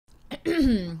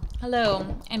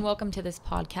Hello, and welcome to this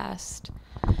podcast.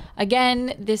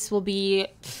 Again, this will be,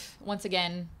 once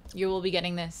again, you will be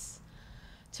getting this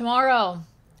tomorrow.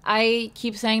 I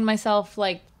keep saying to myself,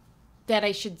 like, that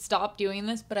I should stop doing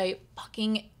this, but I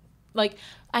fucking, like,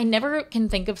 I never can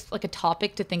think of, like, a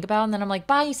topic to think about, and then I'm like,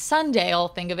 by Sunday I'll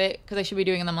think of it, because I should be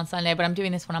doing them on Sunday, but I'm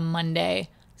doing this one on Monday,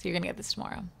 so you're gonna get this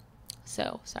tomorrow.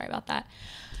 So, sorry about that.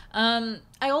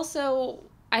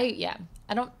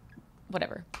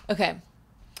 Whatever. Okay.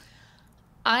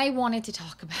 I wanted to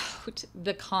talk about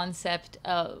the concept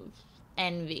of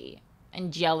envy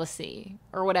and jealousy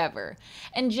or whatever,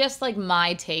 and just like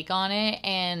my take on it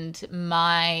and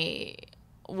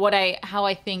how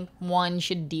I think one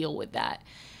should deal with that.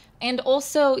 And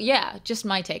also, yeah, just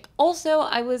my take. Also,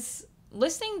 I was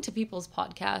listening to people's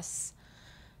podcasts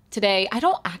today. I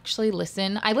don't actually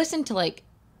listen. I listen to, like,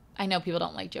 I know people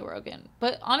don't like Joe Rogan,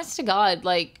 but honest to God,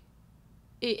 like,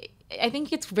 I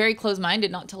think it's very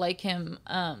close-minded not to like him.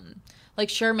 Like,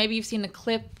 sure, maybe you've seen a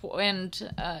clip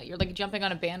and you're like jumping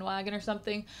on a bandwagon or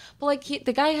something, but like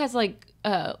the guy has like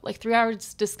 3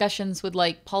 hours discussions with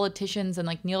like politicians and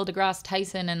like Neil deGrasse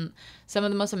Tyson and some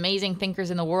of the most amazing thinkers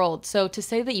in the world. So to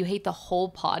say that you hate the whole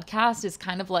podcast is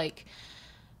kind of like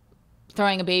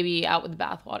throwing a baby out with the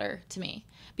bathwater to me,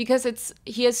 because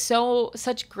he has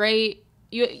such great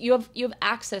you have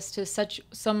access to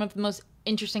some of the most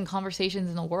interesting conversations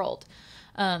in the world.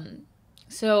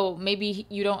 So maybe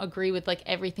you don't agree with like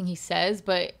everything he says,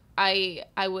 but I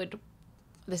would,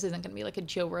 this isn't gonna be like a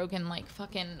Joe Rogan like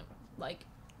fucking like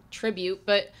tribute,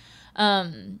 but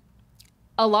a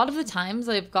lot of the times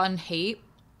I've gotten hate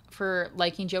for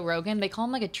liking Joe Rogan. They call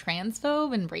him like a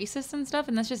transphobe and racist and stuff,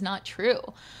 and that's just not true.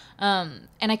 And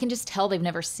I can just tell they've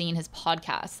never seen his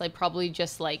podcast. They probably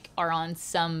just like are on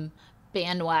some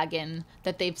bandwagon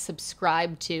that they've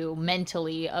subscribed to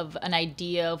mentally of an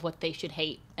idea of what they should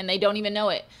hate, and they don't even know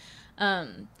it.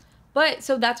 But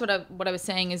so that's what I was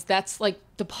saying is that's like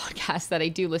the podcast that I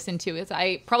do listen to is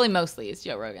mostly is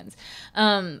Joe Rogan's.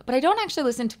 But I don't actually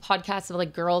listen to podcasts of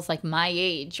like girls like my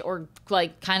age or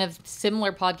like kind of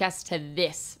similar podcasts to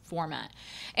this format.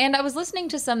 And I was listening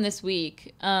to some this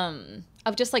week,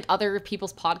 of just like other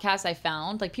people's podcasts I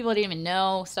found, like people I didn't even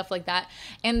know, stuff like that.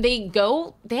 And they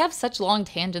have such long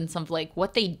tangents of like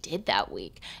what they did that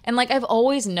week. And like I've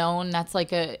always known that's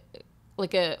like a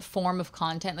form of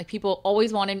content. Like people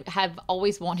have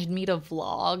always wanted me to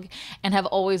vlog and have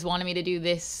always wanted me to do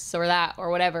this or that or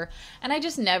whatever. And I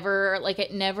just never, like,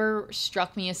 it never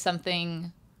struck me as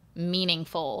something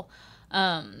meaningful.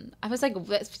 I was like,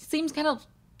 it seems kind of,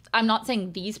 I'm not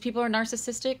saying these people are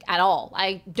narcissistic at all.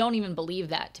 I don't even believe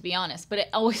that, to be honest. But it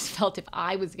always felt if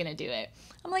I was going to do it,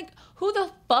 I'm like, who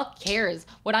the fuck cares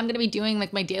what I'm going to be doing,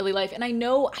 like my daily life? And I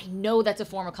know that's a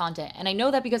form of content. And I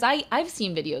know that because I've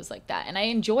seen videos like that and I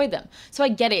enjoy them. So I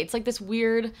get it. It's like this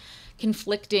weird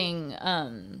conflicting,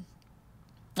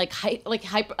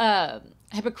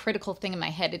 hypocritical thing in my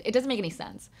head. It doesn't make any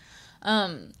sense.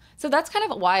 So that's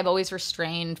kind of why I've always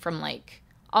restrained from like,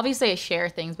 obviously I share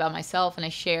things about myself and I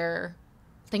share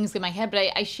things in my head, but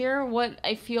I share what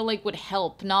I feel like would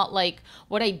help, not like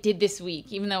what I did this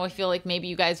week, even though I feel like maybe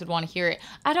you guys would want to hear it.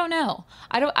 I don't know.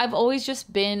 I've always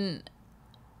just been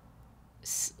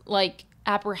like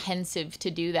apprehensive to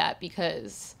do that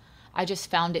because I just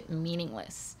found it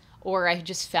meaningless, or I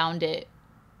just found it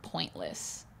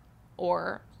pointless,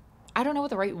 or I don't know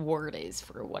what the right word is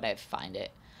for what I find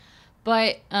it.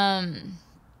 But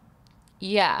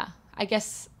yeah, I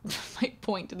guess my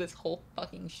point to this whole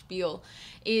fucking spiel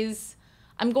is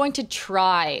I'm going to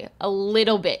try a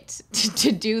little bit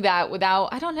to do that without,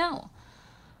 I don't know.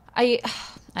 I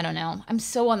don't know. I'm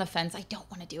so on the fence. I don't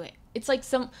want to do it. It's like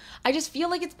I just feel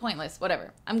like it's pointless.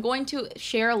 Whatever. I'm going to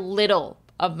share a little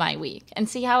of my week and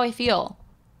see how I feel.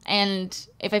 And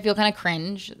if I feel kind of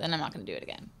cringe, then I'm not going to do it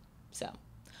again. So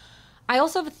I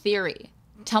also have a theory.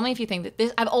 Tell me if you think that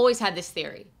this, I've always had this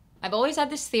theory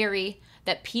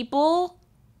that people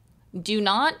do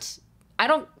not,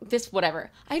 whatever.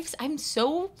 I'm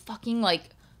so fucking like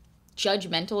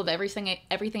judgmental of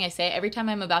everything I say. Every time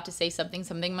I'm about to say something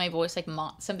in my voice, like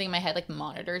something in my head, like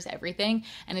monitors everything.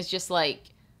 And it's just like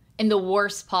in the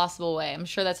worst possible way. I'm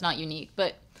sure that's not unique.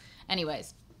 But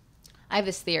anyways, I have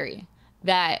this theory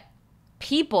that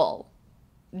people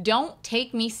don't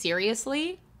take me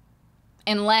seriously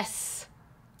unless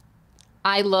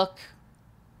I look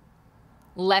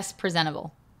less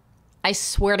presentable. I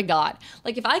swear to God.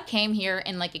 Like if I came here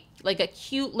in like a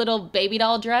cute little baby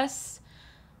doll dress,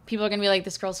 people are gonna be like,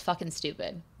 this girl's fucking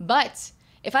stupid. But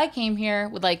if I came here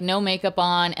with like no makeup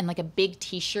on and like a big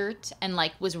t-shirt and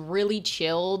like was really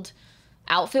chilled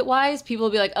outfit wise, people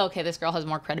will be like, okay, this girl has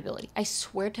more credibility. I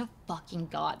swear to fucking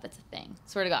God, that's a thing.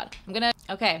 Swear to God.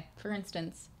 Okay, for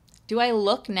instance, do I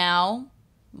look now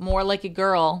more like a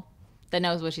girl that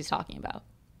knows what she's talking about?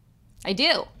 I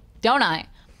do, don't I?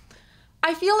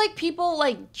 I feel like people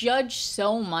like judge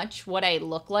so much what I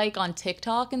look like on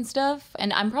TikTok and stuff.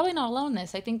 And I'm probably not alone in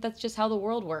this. I think that's just how the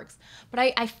world works. But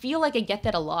I feel like I get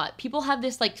that a lot. People have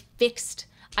this like fixed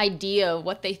idea of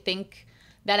what they think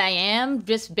that I am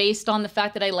just based on the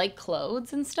fact that I like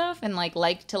clothes and stuff and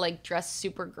like to like dress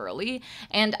super girly.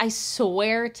 And I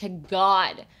swear to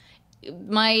God,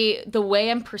 the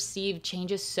way I'm perceived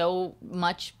changes so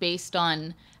much based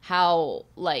on how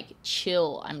like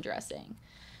chill I'm dressing.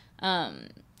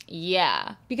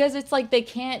 Yeah, because it's like they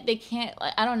can't,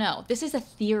 I don't know. This is a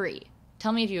theory.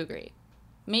 Tell me if you agree.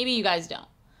 Maybe you guys don't.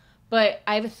 But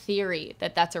I have a theory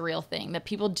that that's a real thing, that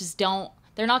people just don't,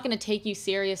 they're not going to take you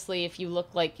seriously if you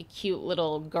look like a cute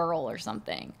little girl or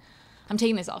something. I'm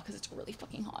taking this off because it's really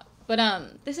fucking hot. But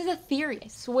this is a theory, I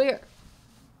swear.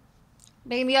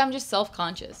 Maybe I'm just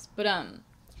self-conscious. But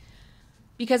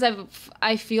because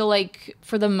I feel like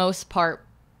for the most part,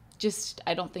 just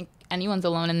I don't think anyone's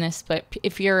alone in this, but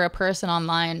if you're a person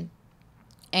online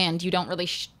and you don't really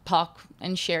talk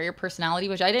and share your personality,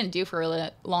 which I didn't do for a really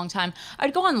long time.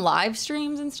 I'd go on live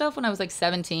streams and stuff when I was like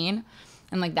 17,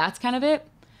 and like that's kind of it.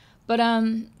 But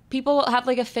people have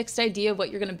like a fixed idea of what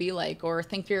you're gonna be like, or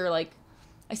think you're like,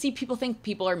 I see people think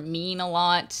people are mean a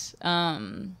lot,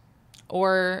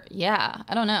 or yeah,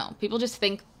 I don't know. People just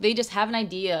think, they just have an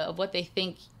idea of what they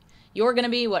think you're going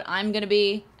to be, what I'm going to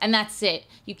be, and that's it.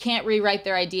 You can't rewrite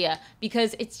their idea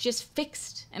because it's just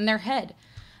fixed in their head.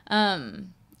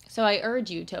 So I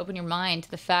urge you to open your mind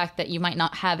to the fact that you might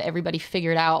not have everybody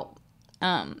figured out.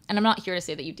 And I'm not here to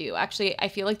say that you do. Actually, I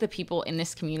feel like the people in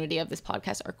this community of this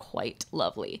podcast are quite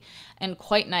lovely and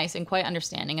quite nice and quite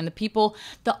understanding. And the people,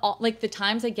 the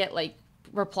times I get like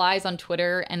replies on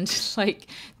Twitter and like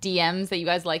DMs that you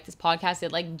guys like this podcast,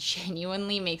 it like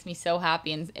genuinely makes me so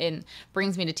happy and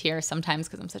brings me to tears sometimes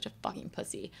because I'm such a fucking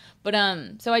pussy. But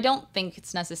so I don't think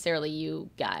it's necessarily you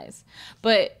guys,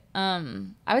 but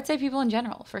I would say people in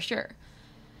general for sure.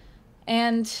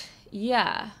 And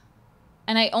yeah,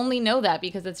 and I only know that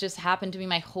because it's just happened to me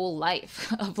my whole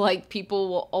life of like people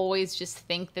will always just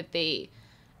think that they,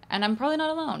 and I'm probably not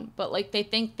alone, but like they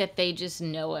think that they just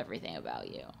know everything about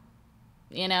you.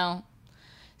 You know?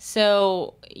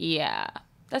 So, yeah.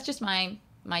 That's just my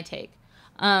take.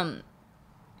 I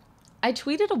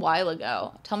tweeted a while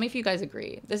ago. Tell me if you guys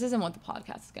agree. This isn't what the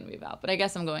podcast is going to be about, but I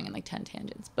guess I'm going in like 10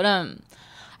 tangents. But I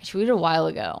tweeted a while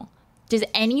ago. Does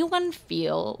anyone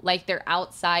feel like their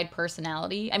outside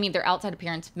personality, I mean their outside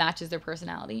appearance matches their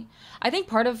personality? I think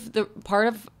part of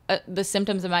the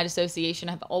symptoms of my dissociation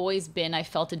have always been I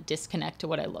felt a disconnect to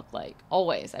what I look like.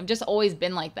 Always. I've just always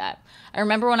been like that. I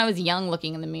remember when I was young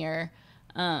looking in the mirror,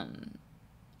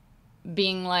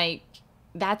 being like,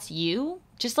 that's you?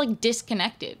 Just like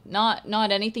disconnected. Not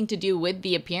anything to do with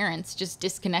the appearance, just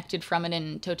disconnected from it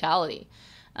in totality.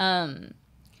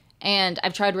 And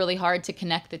I've tried really hard to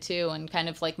connect the two and kind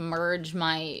of like merge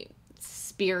my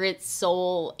spirit,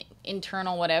 soul,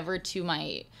 internal whatever to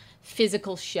my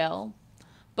physical shell.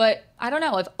 But I don't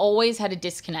know. I've always had a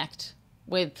disconnect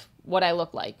with what I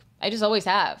look like. I just always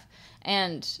have.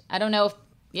 And I don't know if,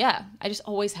 yeah, I just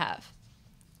always have.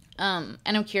 And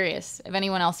I'm curious if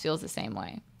anyone else feels the same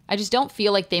way. I just don't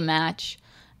feel like they match.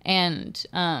 And,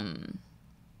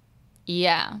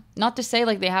 yeah, not to say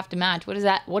like they have to match. What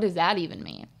does that even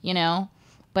mean? You know?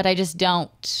 But I just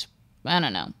don't, I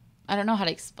don't know. I don't know how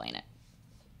to explain it.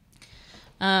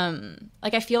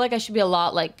 Like I feel like I should be a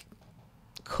lot like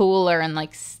cooler and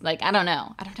like I don't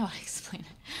know how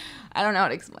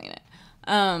to explain it.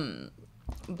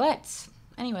 But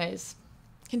anyways,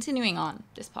 continuing on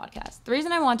this podcast, the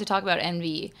reason I want to talk about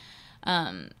envy,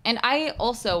 and I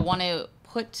also want to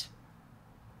put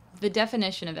the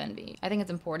definition of envy. I think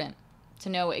it's important to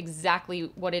know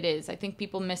exactly what it is. I think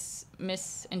people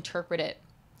misinterpret it,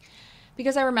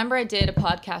 because I remember I did a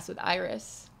podcast with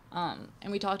Iris, and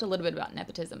we talked a little bit about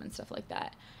nepotism and stuff like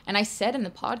that. And I said in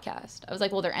the podcast, I was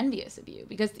like, well, they're envious of you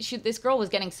because this girl was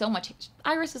getting so much.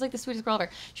 Iris is like the sweetest girl ever.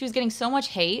 She was getting so much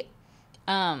hate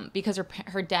because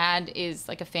her dad is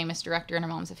like a famous director and her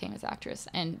mom's a famous actress,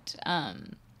 and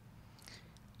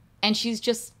she's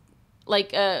just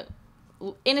like a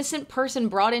innocent person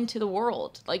brought into the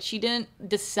world. Like she didn't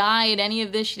decide any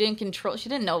of this. She didn't control. She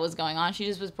didn't know what was going on. She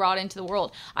just was brought into the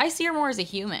world. I see her more as a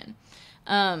human,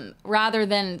 rather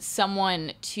than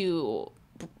someone to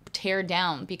tear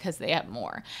down because they have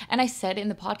more. And I said in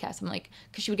the podcast, I'm like,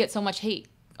 because she would get so much hate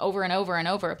over and over and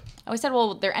over, I always said,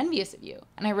 well, they're envious of you.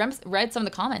 And I read some of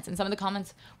the comments, and some of the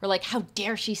comments were like, how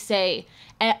dare she say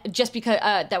just because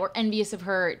that we're envious of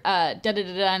her,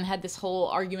 and had this whole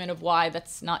argument of why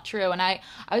that's not true. And I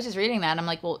was just reading that, and I'm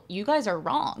like, well, you guys are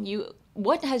wrong.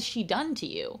 What has she done to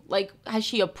you? Like, has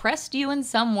she oppressed you in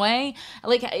some way?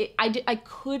 Like, I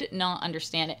could not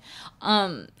understand it,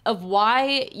 of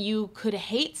why you could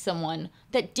hate someone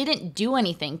that didn't do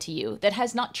anything to you, that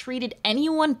has not treated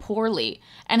anyone poorly,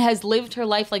 and has lived her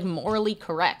life like morally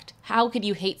correct. How could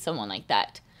you hate someone like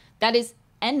that? That is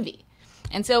envy.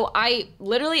 And so I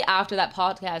literally, after that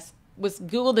podcast, was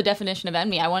Googled the definition of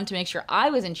envy. I wanted to make sure I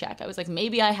was in check. I was like,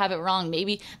 maybe I have it wrong.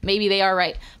 Maybe they are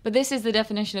right. But this is the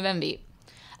definition of envy: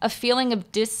 a feeling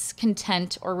of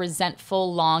discontent or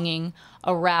resentful longing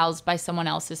aroused by someone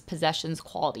else's possessions,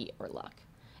 quality, or luck.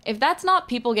 If that's not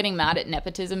people getting mad at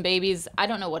nepotism babies, I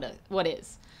don't know what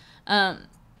is.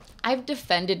 I've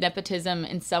defended nepotism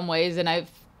in some ways, and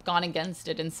I've gone against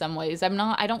it in some ways.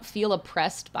 I don't feel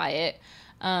oppressed by it.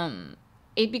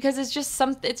 Because it's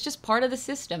just part of the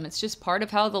system. It's just part of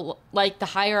how the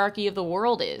hierarchy of the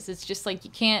world is. It's just like,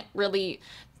 you can't really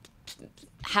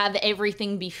have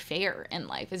everything be fair in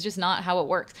life. It's just not how it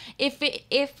works.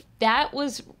 If that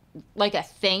was like a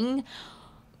thing,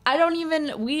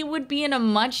 we would be in a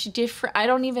much different,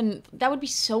 that would be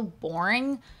so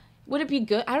boring. Would it be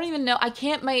good? I don't even know.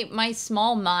 My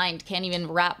small mind can't even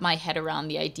wrap my head around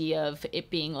the idea of it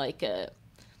being like a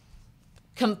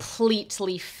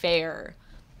completely fair,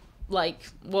 like,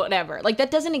 whatever. Like,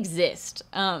 that doesn't exist,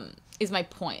 is my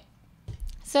point.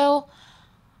 So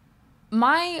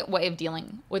my way of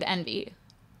dealing with envy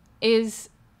is,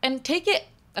 and take it,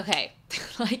 okay,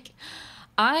 like,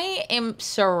 I am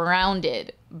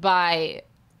surrounded by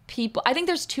people. I think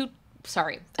there's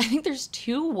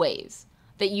two ways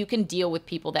that you can deal with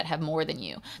people that have more than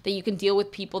you, that you can deal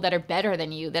with people that are better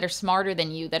than you, that are smarter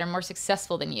than you, that are more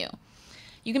successful than you.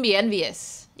 You can be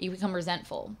envious. You become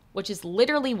resentful, which is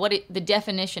literally what the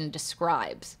definition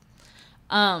describes.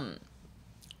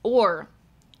 Or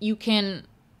you can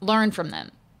learn from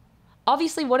them.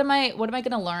 Obviously, what am I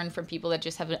going to learn from people that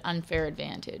just have an unfair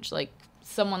advantage? Like,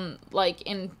 someone like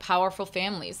in powerful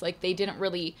families, like, they didn't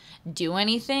really do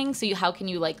anything. So how can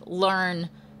you like learn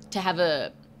to have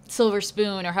a silver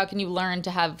spoon, or how can you learn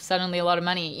to have suddenly a lot of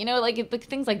money? You know, like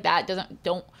things like that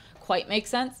don't quite make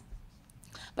sense.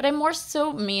 But I more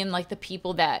so mean like the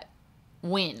people that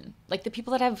win, like the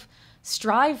people that have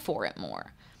strive for it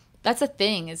more. That's the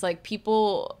thing, is like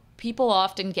people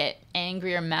often get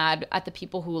angry or mad at the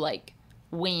people who like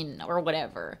win or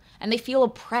whatever, and they feel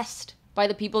oppressed by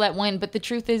the people that win. But the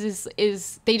truth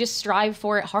is they just strive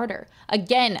for it harder.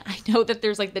 Again, I know that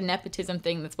there's like the nepotism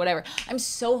thing, that's whatever. I'm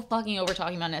so fucking over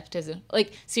talking about nepotism.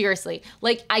 Like, seriously,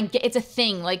 like, it's a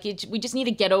thing. Like, we just need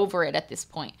to get over it at this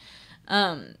point.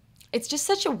 It's just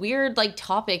such a weird like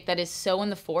topic that is so in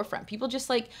the forefront. People just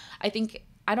like, I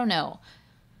don't know,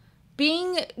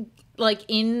 being like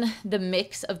in the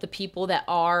mix of the people that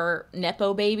are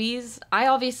nepo babies. I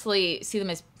obviously see them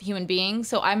as human beings,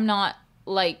 so I'm not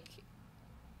like,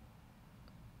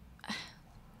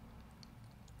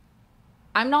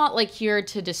 here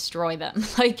to destroy them.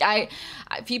 Like,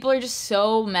 people are just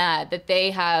so mad that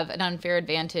they have an unfair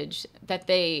advantage, that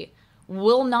they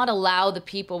will not allow the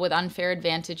people with unfair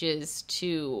advantages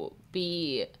to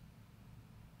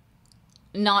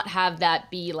not have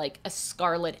that be like a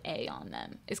scarlet A on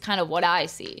them, is kind of what I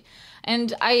see.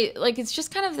 And it's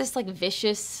just kind of this like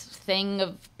vicious thing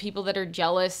of people that are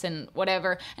jealous and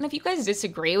whatever. And if you guys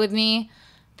disagree with me,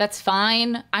 that's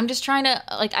fine. I'm just trying to,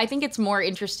 like, I think it's more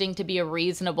interesting to be a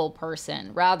reasonable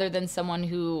person rather than someone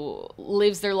who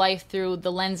lives their life through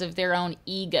the lens of their own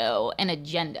ego and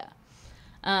agenda.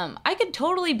 I could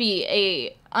totally be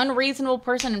a unreasonable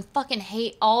person and fucking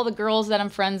hate all the girls that I'm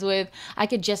friends with. I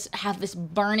could just have this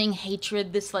burning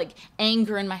hatred, this like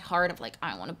anger in my heart of like,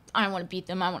 I want to beat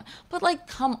them. But like,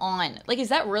 come on. Like, is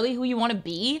that really who you want to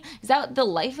be? Is that the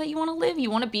life that you want to live? You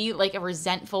want to be like a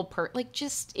resentful like,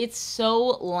 just, it's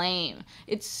so lame.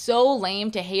 It's so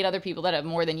lame to hate other people that have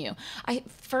more than you. I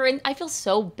feel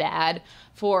so bad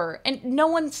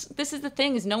and this is the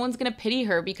thing, is no one's going to pity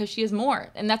her because she has more.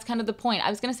 And that's kind of the point. I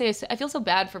was going to say, I feel so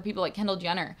bad for people like Kendall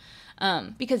Jenner,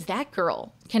 because that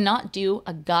girl cannot do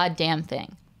a goddamn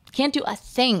thing. Can't do a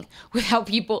thing without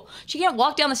people. She can't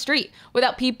walk down the street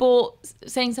without people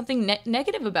saying something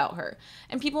negative about her.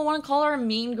 And people want to call her a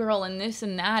mean girl and this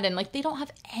and that. And like, they don't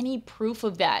have any proof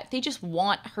of that. They just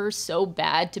want her so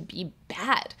bad to be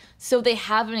bad. So they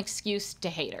have an excuse to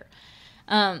hate her.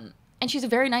 And she's a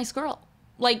very nice girl.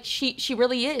 Like, she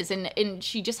really is. And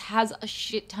she just has a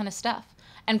shit ton of stuff.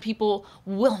 and people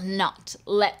will not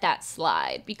let that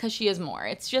slide because she has more.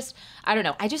 It's just, I don't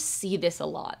know. I just see this a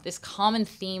lot, this common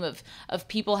theme of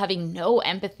people having no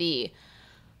empathy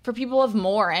for people of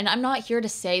more. And I'm not here to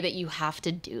say that you have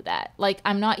to do that. Like,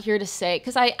 I'm not here to say,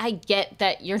 because I get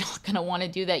that you're not going to want to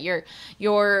do that.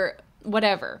 You're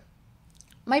whatever.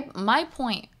 My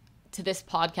point to this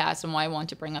podcast and why I want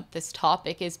to bring up this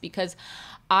topic is because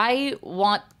I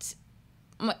want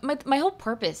my whole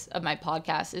purpose of my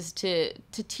podcast is to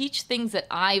teach things that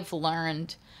I've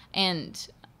learned and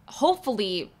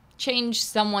hopefully change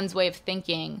someone's way of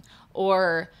thinking,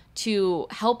 or to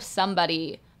help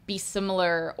somebody be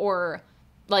similar, or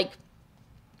like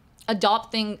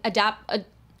adopt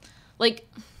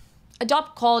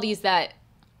qualities that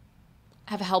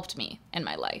have helped me in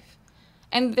my life.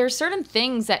 And there's certain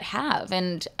things that have,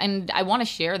 and I want to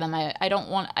share them.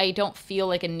 I don't feel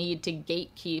like a need to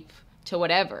gatekeep to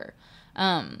whatever.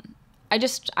 I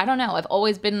don't know. I've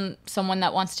always been someone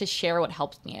that wants to share what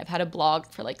helps me. I've had a blog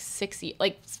for like 6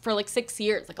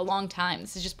 years, like a long time.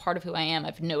 This is just part of who I am.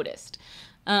 I've noticed.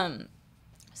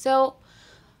 So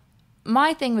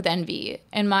my thing with envy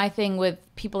and my thing with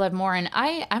people that have more, and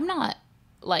I'm not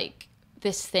like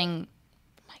this thing.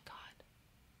 Oh my God.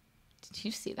 Did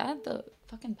you see that? The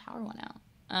fucking power went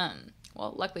out.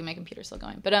 Well, luckily my computer's still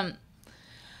going, but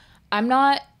I'm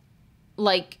not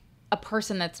like a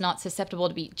person that's not susceptible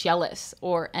to be jealous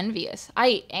or envious.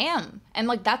 I am. And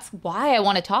like, that's why I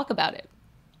want to talk about it.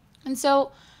 And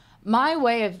so my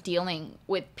way of dealing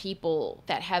with people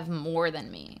that have more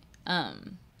than me,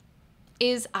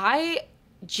 is I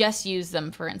just use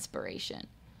them for inspiration.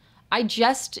 I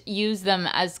just use them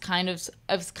as kind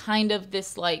of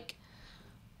this like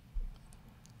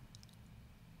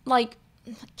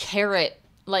carrot,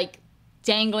 like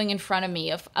dangling in front of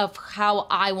me of how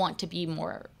I want to be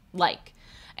more like.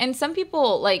 And some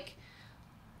people like,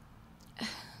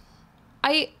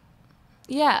 I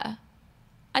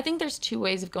think there's two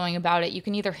ways of going about it. You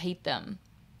can either hate them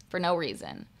for no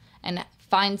reason and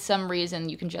find some reason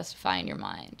you can justify in your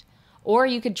mind, or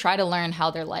you could try to learn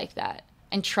how they're like that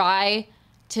and try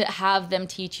to have them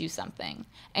teach you something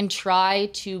and try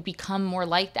to become more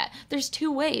like that. There's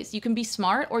two ways. You can be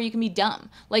smart or you can be dumb.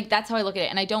 Like, that's how I look at it.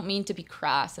 And I don't mean to be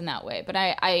crass in that way, but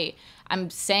I'm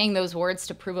saying those words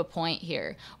to prove a point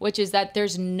here, which is that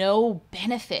there's no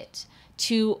benefit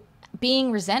to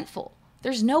being resentful.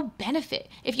 There's no benefit.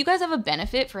 If you guys have a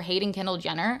benefit for hating Kendall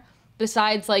Jenner,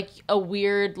 besides like a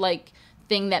weird like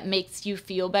thing that makes you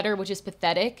feel better, which is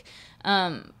pathetic,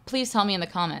 please tell me in the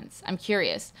comments. I'm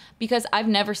curious, because I've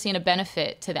never seen a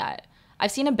benefit to that.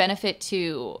 I've seen a benefit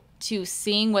to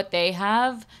seeing what they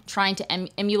have, trying to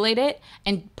emulate it,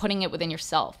 and putting it within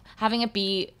yourself, having it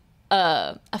be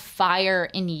a fire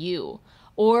in you,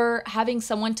 or having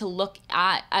someone to look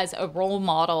at as a role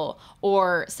model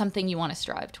or something you want to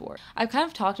strive toward. I've kind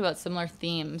of talked about similar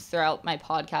themes throughout my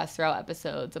podcast, throughout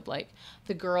episodes of like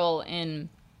the girl in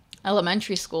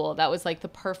elementary school that was like the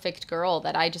perfect girl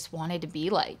that I just wanted to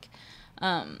be like.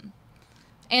 And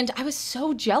I was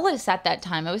so jealous at that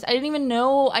time. I didn't even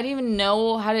know how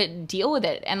to deal with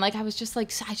it. And like, I was just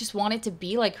like, I just wanted to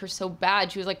be like her so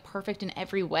bad. She was like perfect in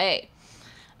every way.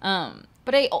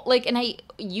 But I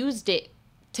used it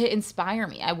to inspire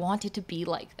me. I wanted to be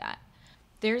like that.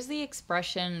 There's the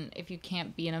expression, if you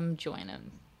can't beat them, join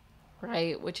them,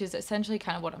 right? Which is essentially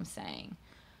kind of what I'm saying,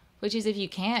 which is if you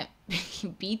can't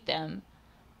beat them,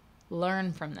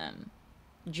 learn from them,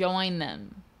 join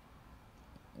them,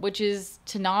 which is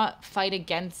to not fight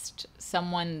against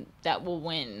someone that will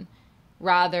win,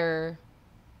 rather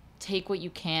take what you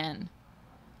can.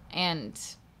 And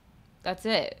that's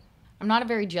it. I'm not a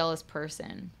very jealous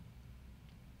person.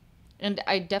 And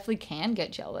I definitely can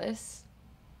get jealous,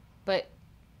 but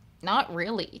not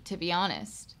really, to be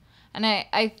honest. And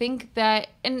I think that,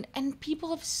 and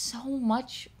people have so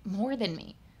much more than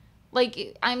me.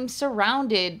 Like, I'm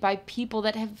surrounded by people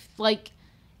that have, like,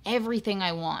 everything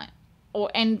I want.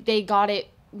 And they got it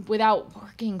without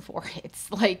working for it.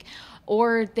 It's like,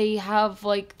 or they have,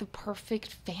 like, the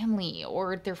perfect family,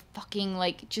 or they're fucking,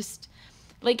 like, just,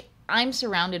 like, I'm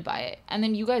surrounded by it. And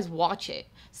then you guys watch it.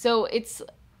 So it's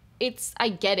I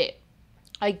get it.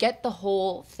 I get the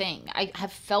whole thing. I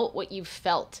have felt what you've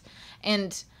felt.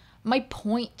 And my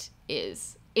point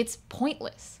is, it's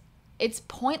pointless. It's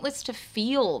pointless to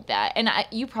feel that. And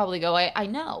you probably go, I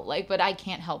know, like, but I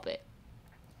can't help it.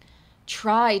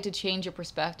 Try to change your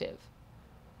perspective.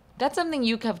 That's something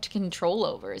you have control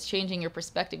over, is changing your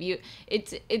perspective.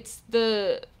 It's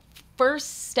the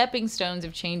first stepping stones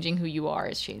of changing who you are,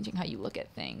 is changing how you look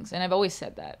at things. And I've always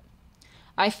said that.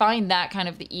 I find that kind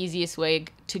of the easiest way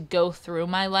to go through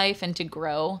my life and to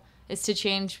grow, is to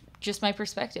change just my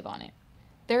perspective on it.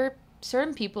 There are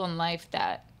certain people in life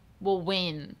that will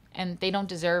win and they don't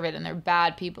deserve it and they're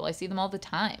bad people. I see them all the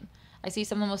time. I see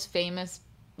some of the most famous,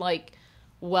 like,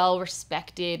 well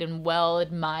respected and well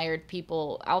admired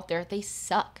people out there. They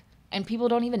suck and people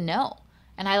don't even know.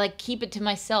 And I like keep it to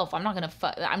myself. I'm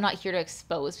not here to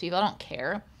expose people. I don't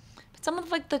care. But some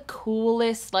of like the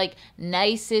coolest, like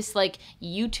nicest, like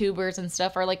YouTubers and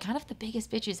stuff are like kind of the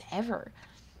biggest bitches ever.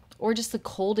 Or just the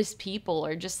coldest people,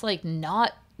 or just like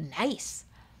not nice.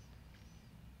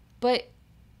 But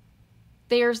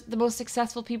they're the most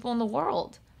successful people in the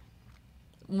world.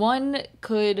 One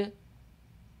could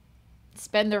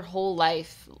spend their whole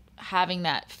life having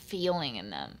that feeling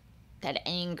in them, that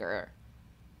anger.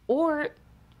 Or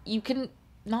you can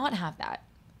not have that.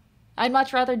 I'd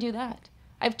much rather do that.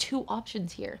 I have two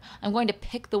options here. I'm going to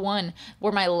pick the one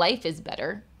where my life is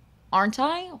better, aren't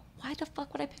I? Why the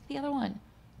fuck would I pick the other one?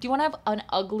 Do you want to have an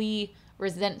ugly,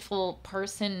 resentful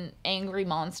person, angry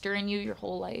monster in you your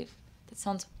whole life? That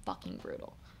sounds fucking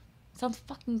brutal. It sounds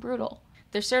fucking brutal.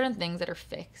 There's certain things that are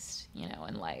fixed, you know,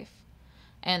 in life.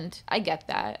 And I get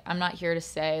that. I'm not here to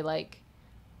say, like,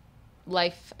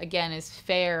 life, again, is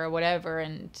fair or whatever,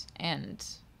 and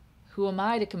who am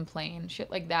I to complain?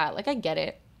 Shit like that. Like, I get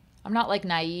it. I'm not, like,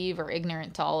 naive or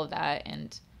ignorant to all of that.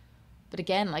 But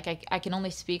again, like, I can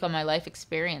only speak on my life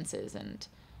experiences,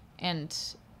 and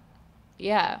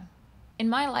yeah. In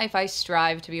my life, I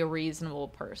strive to be a reasonable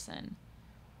person.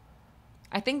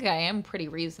 I think I am pretty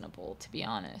reasonable, to be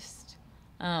honest.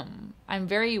 I'm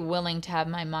very willing to have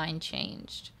my mind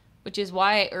changed, which is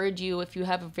why I urge you, if you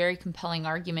have a very compelling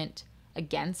argument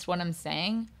against what I'm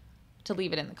saying, to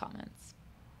leave it in the comments.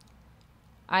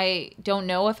 I don't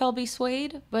know if I'll be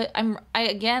swayed, but I'm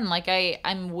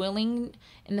willing,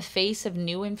 in the face of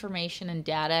new information and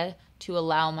data, to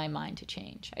allow my mind to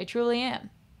change. I truly am.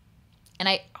 And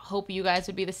I hope you guys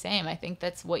would be the same. I think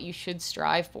that's what you should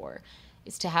strive for,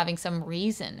 is to having some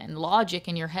reason and logic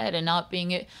in your head and not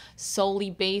being it solely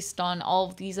based on all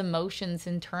of these emotions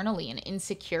internally and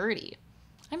insecurity.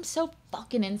 I'm so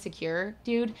fucking insecure,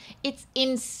 dude. It's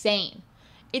insane.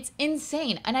 It's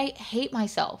insane. And I hate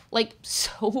myself, like,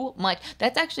 so much.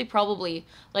 That's actually probably,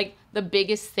 like, the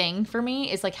biggest thing for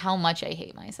me is, like, how much I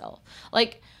hate myself.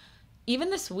 Like, even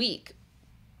this week,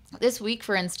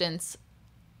 for instance,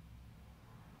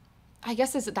 I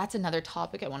guess that's another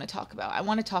topic I want to talk about. I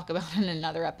want to talk about in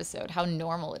another episode how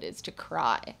normal it is to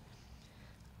cry.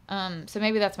 So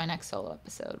maybe that's my next solo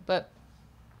episode. But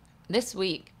this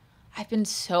week, I've been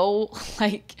so,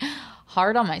 like,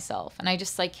 hard on myself. And I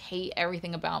just, like, hate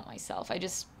everything about myself. I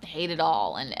just hate it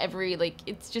all. And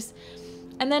it's just...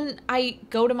 And then I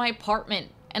go to my apartment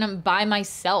and I'm by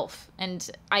myself. And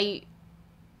I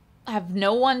have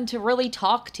no one to really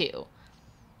talk to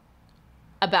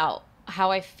about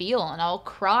how I feel, and I'll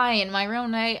cry in my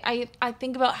room. And I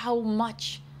think about how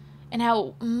much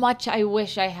I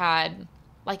wish I had,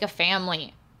 like, a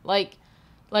family, like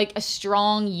a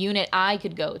strong unit I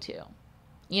could go to,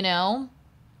 you know?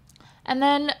 And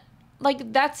then,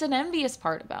 like, that's an envious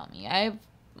part about me.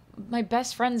 My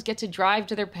best friends get to drive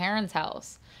to their parents'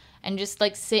 house and just,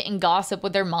 like, sit and gossip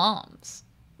with their moms,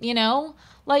 you know?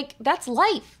 Like, that's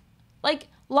life. Like,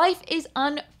 life is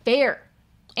unfair.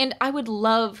 And I would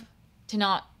love to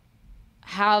not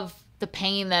have the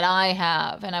pain that I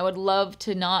have, and I would love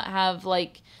to not have,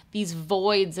 like, these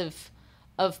voids of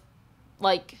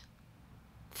like,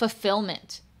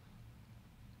 fulfillment.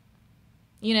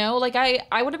 You know, like,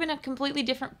 I would have been a completely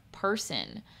different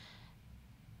person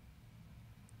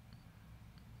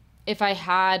if I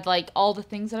had, like, all the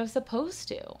things that I was supposed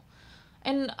to.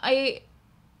 And I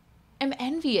am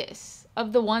envious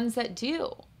of the ones that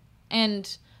do.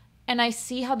 And I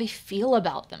see how they feel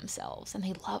about themselves, and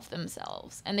they love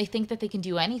themselves, and they think that they can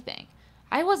do anything.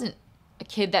 I wasn't a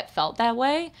kid that felt that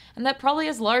way, and that probably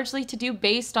has largely to do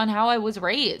based on how I was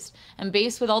raised and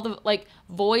based with all the, like,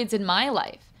 voids in my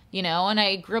life, you know? And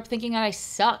I grew up thinking that I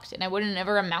sucked and I wouldn't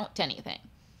ever amount to anything.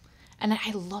 And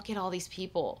I look at all these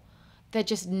people that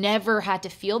just never had to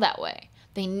feel that way.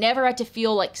 They never had to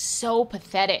feel, like, so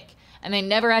pathetic, and they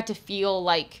never had to feel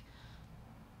like,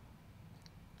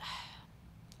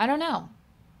 I don't know.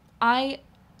 I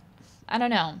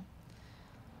don't know.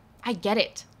 I get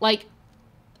it. Like,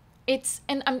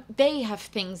 they have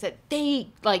things that they,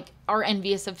 like, are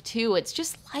envious of too. It's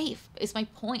just life, is my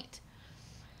point.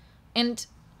 And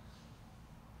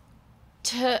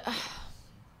to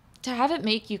have it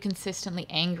make you consistently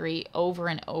angry over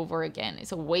and over again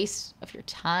is a waste of your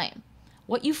time.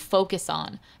 What you focus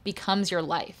on becomes your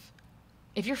life.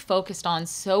 If you're focused on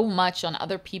so much on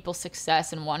other people's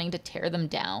success and wanting to tear them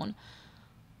down,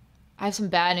 I have some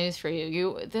bad news for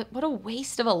you. What a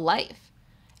waste of a life.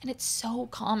 And it's so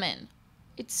common.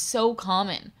 It's so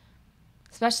common.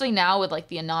 Especially now with like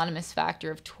the anonymous factor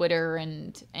of Twitter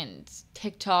and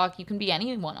TikTok. You can be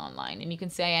anyone online and you can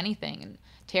say anything and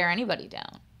tear anybody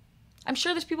down. I'm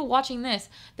sure there's people watching this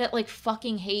that like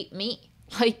fucking hate me.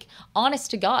 Like,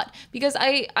 honest to God. Because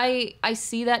I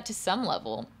see that to some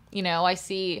level. You know,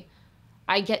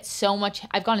 I've gotten so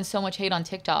much hate on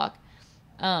TikTok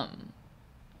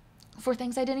for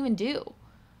things I didn't even do.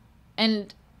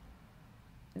 And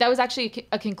that was actually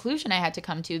a conclusion I had to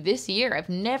come to this year. I've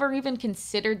never even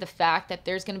considered the fact that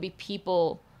there's going to be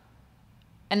people,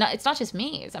 and it's not just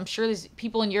me. I'm sure there's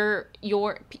people in your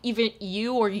even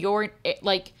you or your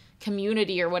like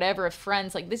community or whatever of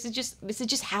friends. Like this is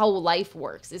just how life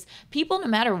works. Is people, no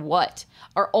matter what,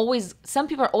 some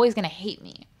people are always going to hate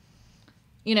me.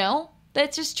 You know,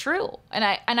 that's just true. And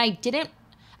I didn't,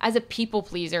 as a people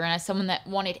pleaser and as someone that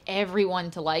wanted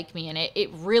everyone to like me, and it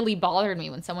really bothered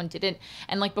me when someone didn't.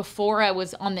 And like before I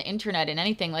was on the internet and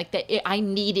anything like that, I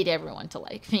needed everyone to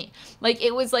like me. Like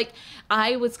it was like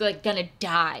I was like gonna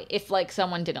die if like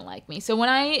someone didn't like me. So when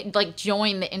I like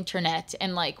joined the internet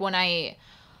and like when I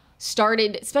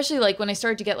started, especially like when I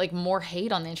started to get like more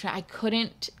hate on the internet, I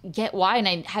couldn't get why. And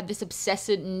I had this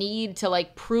obsessive need to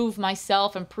like prove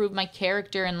myself and prove my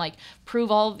character and like prove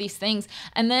all of these things.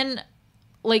 And then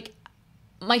like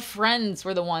my friends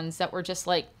were the ones that were just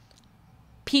like,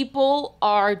 people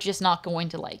are just not going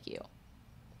to like you.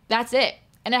 That's it.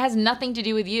 And it has nothing to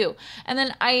do with you. And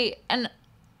then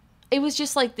it was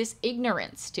just like this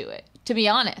ignorance to it, to be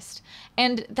honest.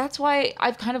 And that's why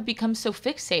I've kind of become so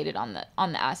fixated on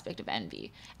the aspect of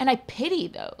envy. And I pity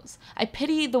those. I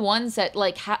pity the ones that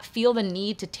like feel the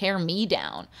need to tear me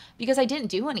down because I didn't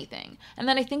do anything. And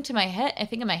then I think in my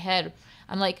head,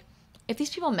 I'm like, if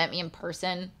these people met me in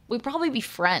person, we'd probably be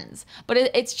friends. But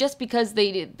it's just because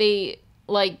they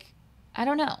like, I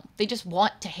don't know, they just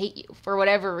want to hate you for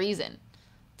whatever reason.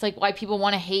 It's like why people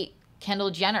want to hate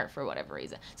Kendall Jenner for whatever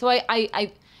reason. So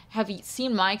I have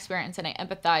seen my experience and I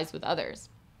empathize with others.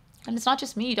 And it's not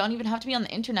just me. You don't even have to be on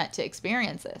the internet to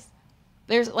experience this.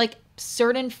 There's like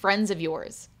certain friends of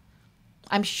yours,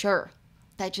 I'm sure,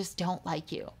 that just don't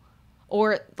like you.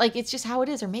 Or like it's just how it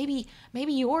is. Or maybe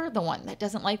you're the one that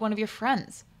doesn't like one of your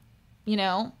friends. You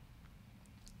know?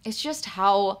 It's just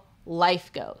how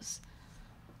life goes.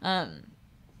 And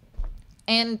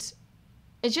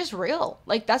it's just real.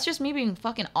 Like that's just me being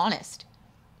fucking honest.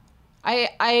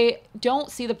 I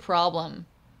don't see the problem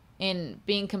in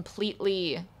being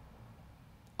completely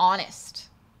honest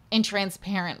and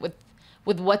transparent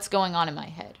with what's going on in my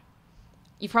head.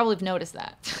 You probably have noticed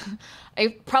that.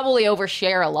 I probably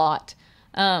overshare a lot.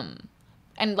 And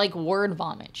like word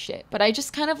vomit shit. But I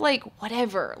just kind of like,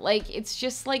 whatever. Like, it's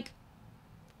just like,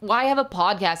 why have a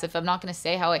podcast if I'm not going to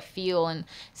say how I feel and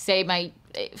say my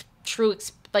true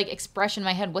expression in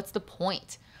my head? What's the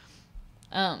point?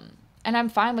 And I'm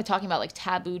fine with talking about like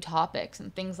taboo topics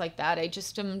and things like that. I'm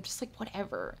just like,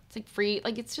 whatever. It's like free.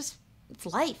 Like, it's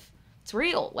life. It's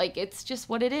real. Like, it's just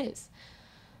what it is.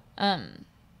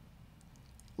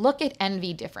 Look at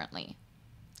envy differently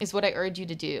is what I urge you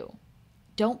to do.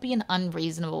 Don't be an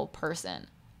unreasonable person.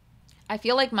 I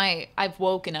feel like I've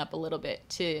woken up a little bit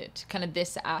to kind of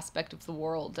this aspect of the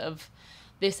world, of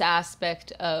this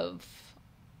aspect of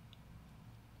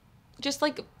just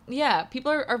like, yeah,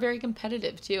 people are very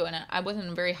competitive too. And I wasn't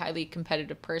a very highly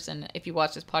competitive person. If you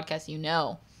watch this podcast, you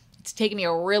know, it's taken me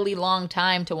a really long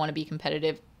time to want to be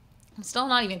competitive. I'm still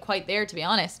not even quite there, to be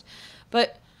honest.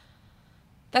 But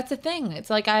that's the thing. It's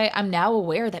like I'm now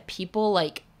aware that people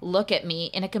like look at me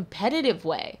in a competitive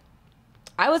way.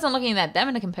 I wasn't looking at them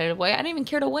in a competitive way. I didn't even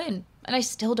care to win. And I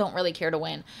still don't really care to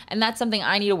win. And that's something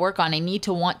I need to work on. I need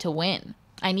to want to win.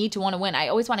 I need to want to win. I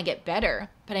always want to get better,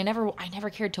 but I never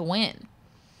cared to win.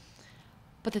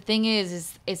 But the thing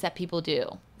is that people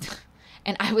do.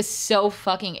 And I was so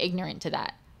fucking ignorant to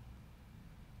that.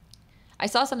 I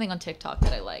saw something on TikTok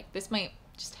that I like. This might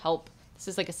just help. This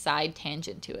is like a side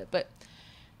tangent to it, but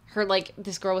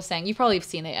this girl was saying, you probably have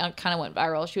seen it, it kind of went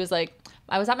viral. She was like,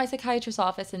 I was at my psychiatrist's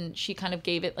office and she kind of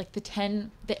gave it like the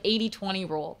 80-20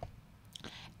 rule.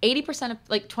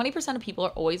 20% of people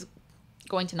are always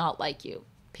going to not like you,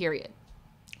 period.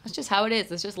 That's just how it is.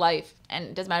 It's just life. And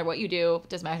it doesn't matter what you do. It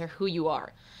doesn't matter who you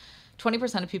are.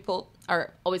 20% of people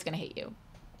are always going to hate you.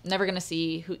 Never going to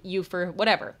see you for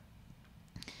whatever.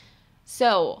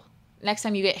 So next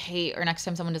time you get hate or next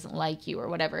time someone doesn't like you or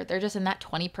whatever, they're just in that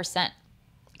 20%.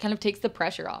 It kind of takes the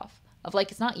pressure off of like,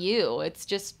 it's not you. It's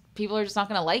just people are just not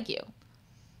going to like you.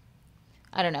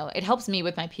 I don't know. It helps me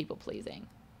with my people pleasing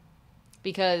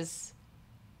because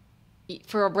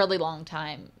for a really long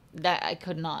time, that I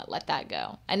could not let that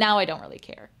go. And now I don't really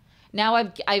care. Now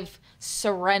I've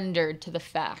surrendered to the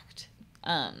fact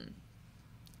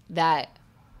that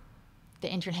the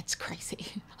internet's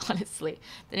crazy. Honestly,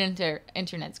 the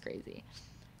internet's crazy.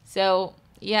 So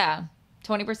yeah,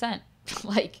 20%.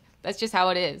 Like, that's just how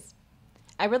it is.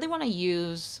 I really want to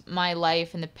use my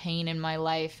life and the pain in my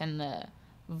life and the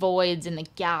voids and the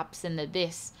gaps and the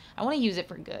this. I want to use it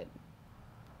for good.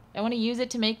 I want to use it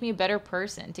to make me a better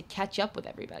person, to catch up with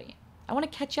everybody. I want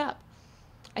to catch up.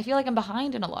 I feel like I'm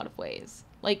behind in a lot of ways,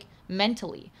 like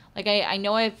mentally. Like I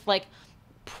know I have like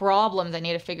problems I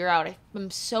need to figure out.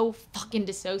 I'm so fucking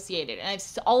dissociated, and I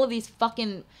have all of these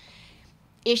fucking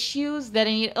issues that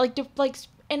I need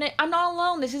and I'm not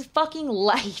alone. This is fucking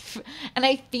life, and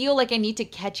I feel like I need to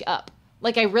catch up.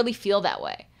 Like, I really feel that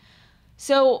way.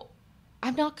 So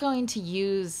I'm not going to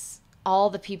use all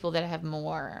the people that have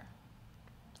more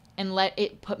and let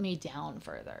it put me down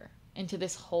further into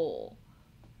this hole.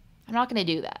 I'm not going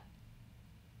to do that.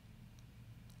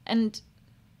 And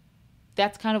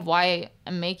that's kind of why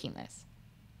I'm making this.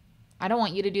 I don't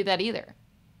want you to do that either.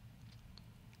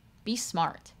 Be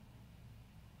smart.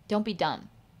 Don't be dumb.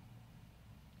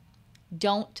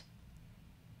 Don't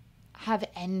have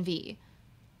envy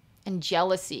and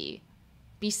jealousy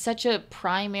be such a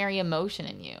primary emotion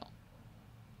in you.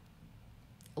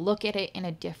 Look at it in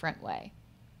a different way.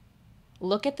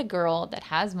 Look at the girl that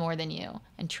has more than you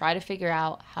and try to figure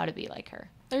out how to be like her.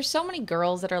 There's so many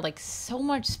girls that are like so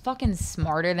much fucking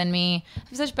smarter than me,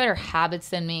 have such better habits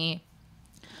than me.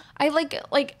 I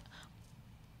like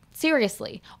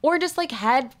seriously, or just like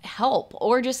had help,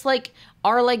 or just like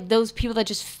are like those people that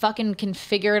just fucking can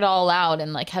figure it all out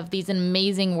and like have these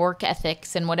amazing work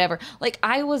ethics and whatever. Like,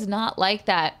 I was not like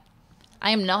that.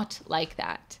 I am not like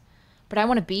that, but I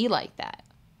want to be like that.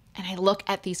 And I look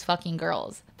at these fucking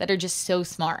girls that are just so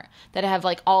smart, that have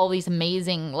like all these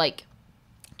amazing, like,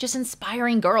 just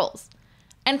inspiring girls.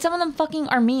 And some of them fucking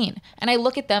are mean. And I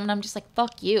look at them and I'm just like,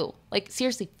 fuck you. Like,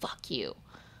 seriously, fuck you.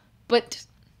 But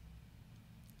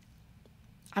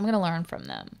I'm going to learn from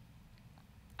them.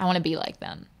 I want to be like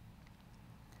them.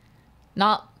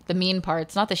 Not the mean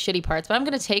parts, not the shitty parts, but I'm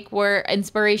going to take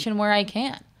inspiration where I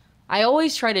can. I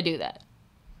always try to do that.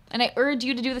 And I urge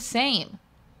you to do the same.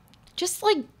 Just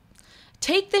like,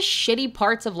 take the shitty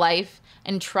parts of life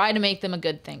and try to make them a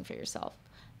good thing for yourself.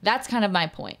 That's kind of my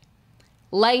point.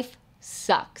 Life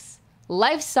sucks.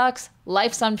 Life sucks.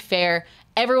 Life's unfair.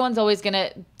 There's always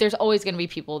going to be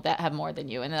people that have more than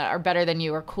you and that are better than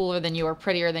you or cooler than you or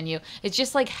prettier than you. It's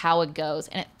just like how it goes,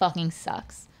 and it fucking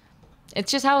sucks.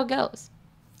 It's just how it goes.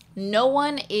 No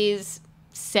one is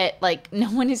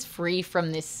no one is free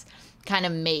from this kind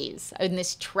of maze, in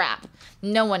this trap.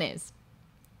 No one is.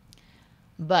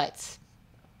 But,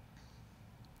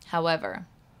 however,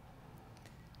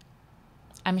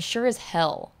 I'm sure as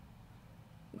hell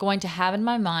going to have in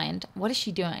my mind, what is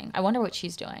she doing? I wonder what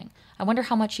she's doing. I wonder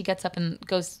how much she gets up in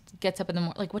the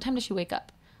morning. Like, what time does she wake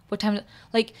up? What time?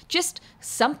 Like, just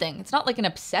something. It's not like an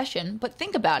obsession, but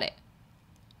think about it.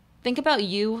 Think about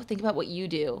you. Think about what you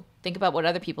do. Think about what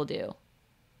other people do.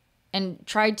 And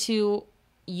try to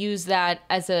use that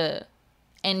as a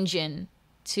engine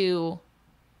to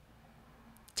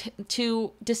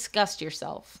disgust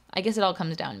yourself. I guess it all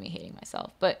comes down to me hating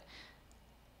myself. But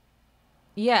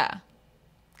yeah,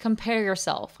 compare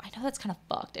yourself. I know that's kind of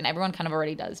fucked, and everyone kind of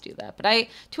already does do that. But I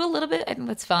think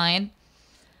that's fine.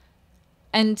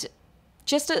 And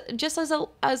just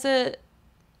as a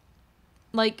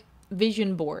like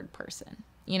vision board person,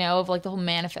 you know, of like the whole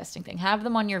manifesting thing, have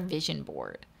them on your vision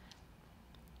board.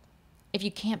 If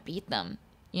you can't beat them,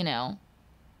 you know,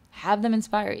 have them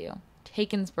inspire you.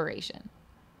 Take inspiration.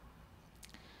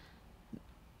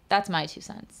 That's my 2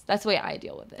 cents. That's the way I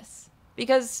deal with this.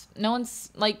 Because no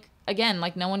one's, like, again,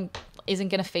 like, no one isn't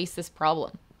going to face this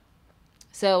problem.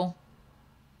 So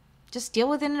just deal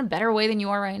with it in a better way than you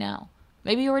are right now.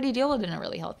 Maybe you already deal with it in a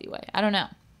really healthy way. I don't know.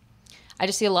 I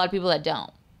just see a lot of people that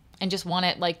don't and just want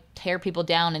to, like, tear people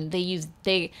down, and they use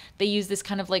this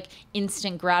kind of, like,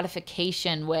 instant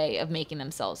gratification way of making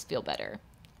themselves feel better,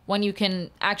 when you can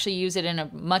actually use it in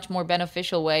a much more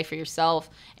beneficial way for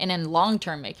yourself, and in long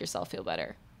term make yourself feel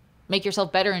better. Make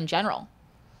yourself better in general.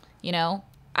 You know?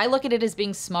 I look at it as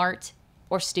being smart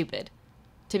or stupid,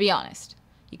 to be honest.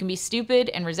 You can be stupid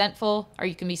and resentful, or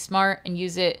you can be smart and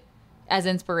use it as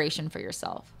inspiration for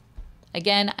yourself.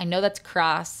 Again, I know that's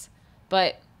crass,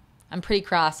 but I'm pretty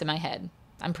cross in my head.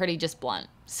 I'm pretty just blunt.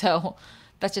 So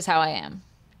that's just how I am.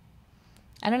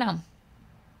 I don't know.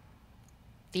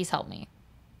 These help me.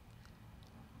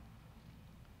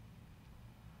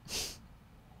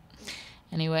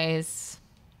 Anyways,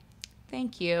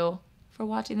 thank you for for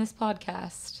watching this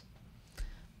podcast.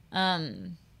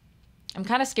 I'm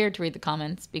kind of scared to read the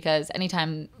comments because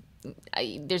anytime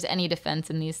there's any defense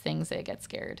in these things, I get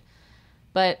scared.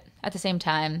 But at the same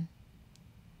time,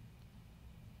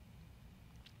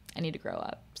 I need to grow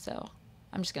up. So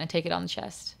I'm just going to take it on the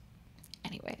chest.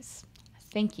 Anyways,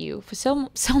 thank you for so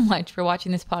much for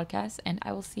watching this podcast. And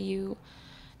I will see you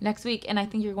next week. And I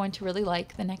think you're going to really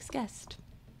like the next guest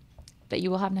that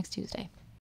you will have next Tuesday.